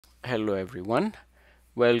Hello everyone,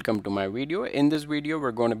 welcome to my video. In this video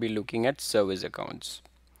we're going to be looking at service accounts.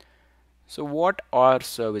 So what are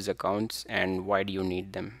service accounts and why do you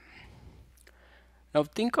need them? Now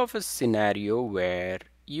think of a scenario where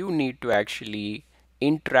you need to actually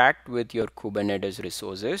interact with your Kubernetes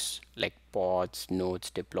resources like pods,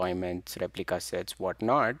 nodes, deployments, replica sets,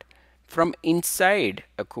 whatnot from inside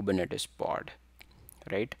a Kubernetes pod,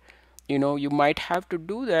 right? You might have to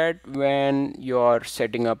do that when you're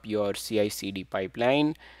setting up your CI/CD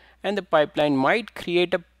pipeline, and the pipeline might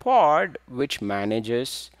create a pod which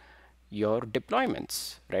manages your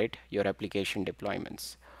deployments, right? Your application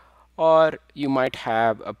deployments. Or you might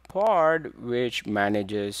have a pod which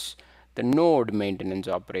manages the node maintenance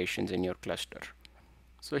operations in your cluster.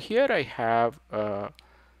 So here I have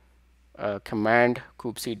command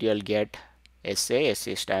kubectl get SA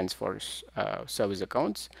stands for service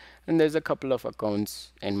accounts, and there's a couple of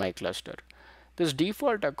accounts in my cluster. This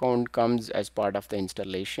default account comes as part of the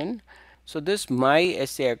installation. So this my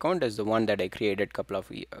SA account is the one that I created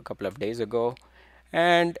a couple of days ago,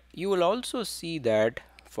 and you will also see that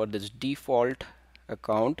for this default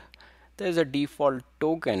account there's a default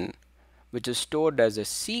token which is stored as a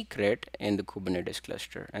secret in the Kubernetes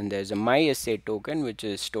cluster, and there's a MySA token which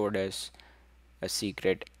is stored as a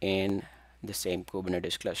secret in the same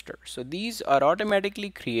Kubernetes cluster. So these are automatically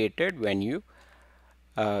created when you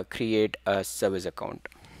create a service account.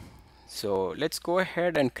 So let's go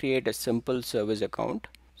ahead and create a simple service account.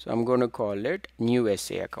 So I'm going to call it new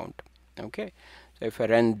SA account. Okay, so if I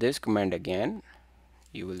run this command again,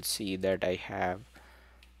 you will see that I have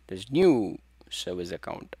this new service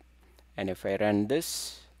account. And if I run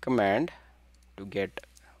this command to get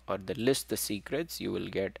or the list the secrets, you will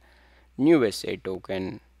get new SA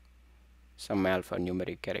token, some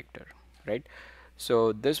alphanumeric character, right?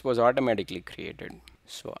 So this was automatically created.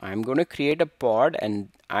 So I'm going to create a pod, and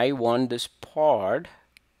I want this pod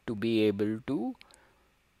to be able to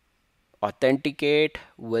authenticate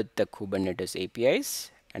with the Kubernetes APIs,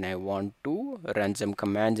 and I want to run some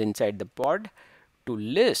commands inside the pod to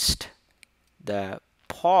list the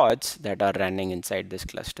pods that are running inside this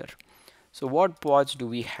cluster. So what pods do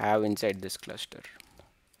we have inside this cluster?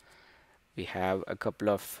 We have a couple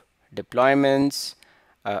of deployments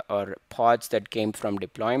or pods that came from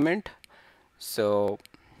deployment. So,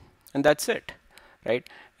 and that's it, right?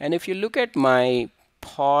 And if you look at my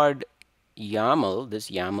pod YAML, this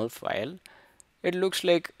YAML file, it looks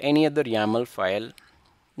like any other YAML file,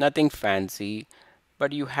 nothing fancy,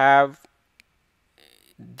 but you have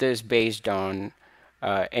this based on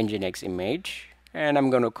Nginx image, and I'm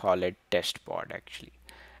going to call it test pod actually.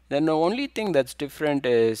 Then the only thing that's different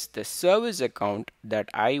is the service account that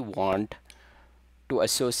I want to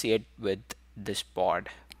associate with this pod.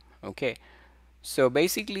 Okay, so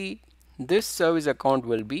basically this service account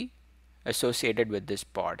will be associated with this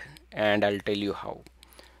pod, and I'll tell you how.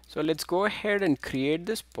 So let's go ahead and create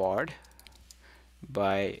this pod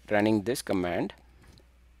by running this command,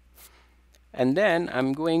 and then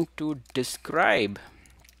I'm going to describe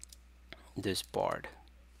this pod.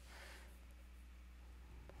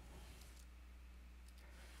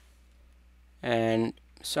 And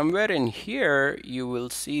somewhere in here you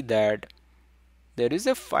will see that there is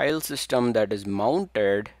a file system that is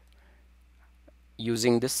mounted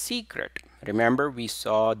using the secret. Remember, we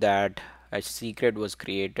saw that a secret was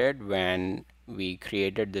created when we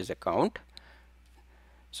created this account.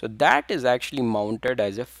 So that is actually mounted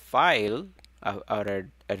as a file or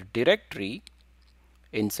a directory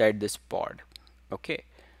inside this pod. Okay,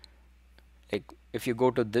 like if you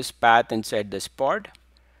go to this path inside this pod,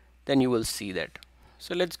 then you will see that.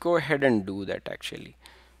 So let's go ahead and do that actually.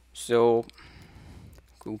 So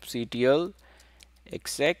kubectl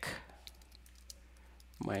exec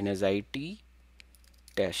 -it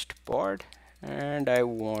test pod, and I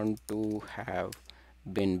want to have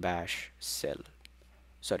bin bash shell.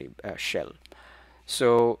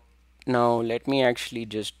 So now let me actually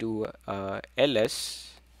just do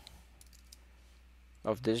ls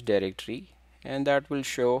of this directory, and that will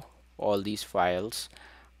show all these files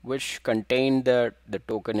which contain the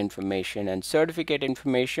token information and certificate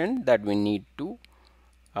information that we need to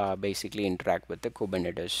basically interact with the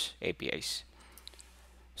Kubernetes APIs.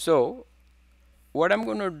 So what I'm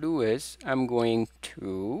going to do is I'm going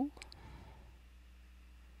to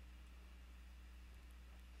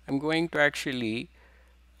actually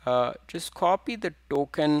just copy the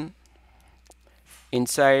token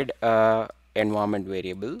inside environment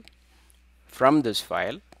variable from this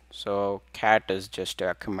file. So cat is just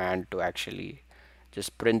a command to actually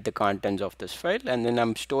just print the contents of this file, and then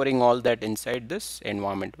I'm storing all that inside this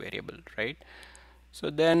environment variable, right? So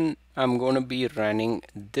then I'm going to be running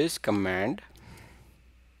this command,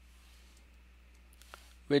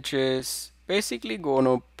 which is basically going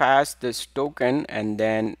to pass this token, and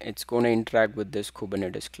then it's going to interact with this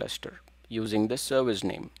Kubernetes cluster using the service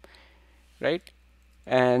name, right?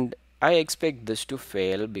 And I expect this to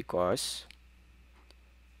fail because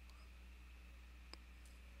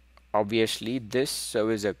obviously this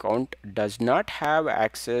service account does not have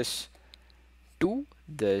access to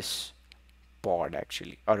this pod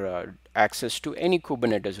actually, or access to any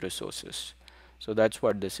Kubernetes resources. So that's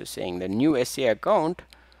what this is saying. The new SA account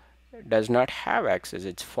does not have access.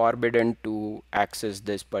 It's forbidden to access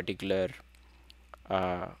this particular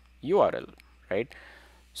URL, right?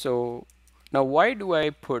 So now why do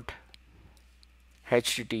I put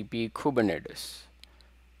HTTP Kubernetes?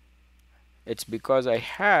 It's because I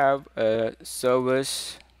have a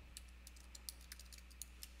service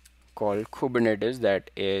called Kubernetes that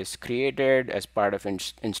is created as part of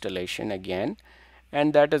installation again,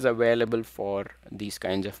 and that is available for these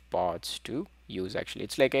kinds of pods to use. Actually,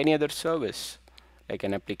 it's like any other service, like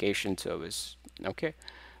an application service. Okay,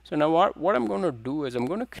 so now what I'm going to do is I'm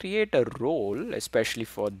going to create a role especially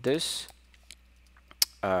for this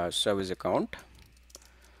service account.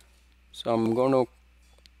 So I'm going to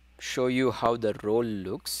show you how the role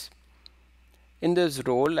looks. In this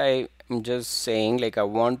role, I am just saying like I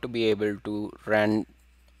want to be able to run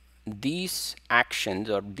these actions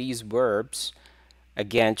or these verbs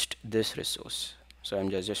against this resource. So I'm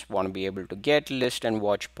just want to be able to get, list, and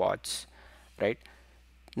watch pods, right?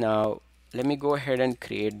 Now let me go ahead and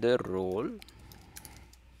create the role.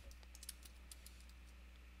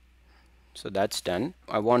 So that's done.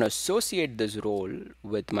 I want to associate this role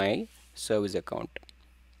with my service account.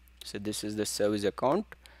 So this is the service account,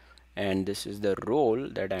 and this is the role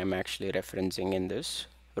that I'm actually referencing in this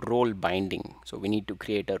role binding. So we need to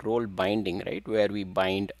create a role binding, right, where we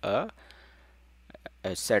bind a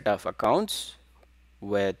set of accounts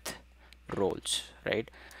with roles, right?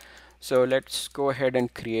 So let's go ahead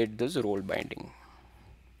and create this role binding.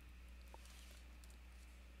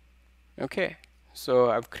 Okay,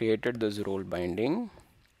 so I've created this role binding.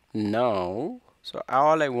 Now, so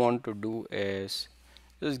all I want to do is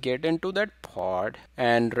just get into that pod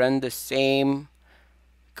and run the same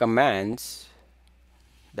commands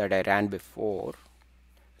that I ran before.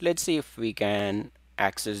 Let's see if we can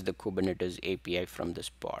access the Kubernetes API from this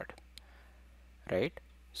pod, right?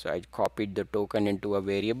 So I copied the token into a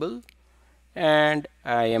variable, and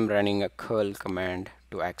I am running a curl command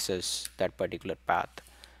to access that particular path.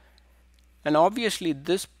 And obviously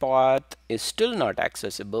this path is still not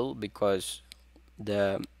accessible because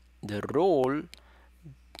the role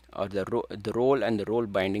or the role and the role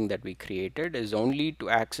binding that we created is only to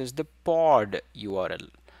access the pod URL.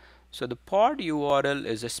 So the pod URL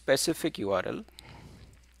is a specific URL,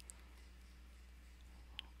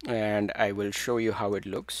 and I will show you how it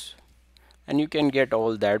looks. And you can get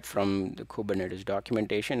all that from the Kubernetes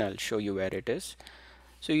documentation. I'll show you where it is.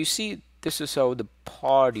 So you see, this is how the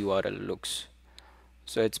pod URL looks.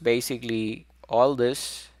 So it's basically all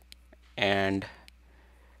this and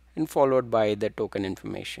followed by the token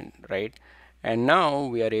information, right? And now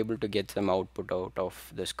we are able to get some output out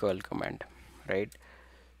of this curl command, right?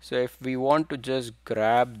 So if we want to just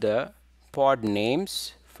grab the pod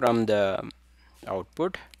names from the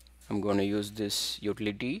output, I'm going to use this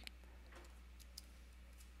utility,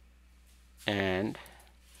 and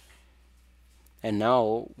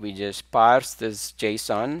now we just parse this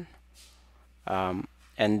JSON,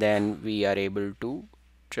 and then we are able to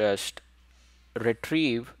just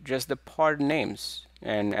retrieve just the pod names.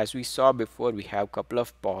 And as we saw before, we have a couple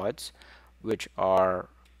of pods which are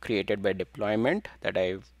created by deployment that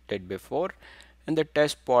I did before, and the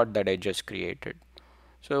test pod that I just created.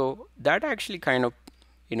 So that actually kind of,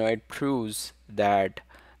 it proves that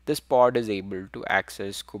this pod is able to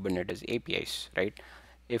access Kubernetes APIs, right?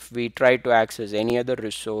 If we try to access any other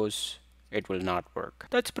resource, it will not work.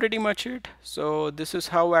 That's pretty much it. So this is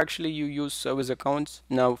how actually you use service accounts.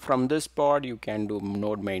 Now from this pod, you can do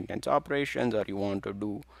node maintenance operations, or you want to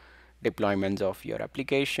do deployments of your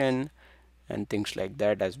application and things like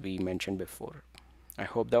that, as we mentioned before. I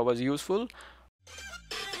hope that was useful.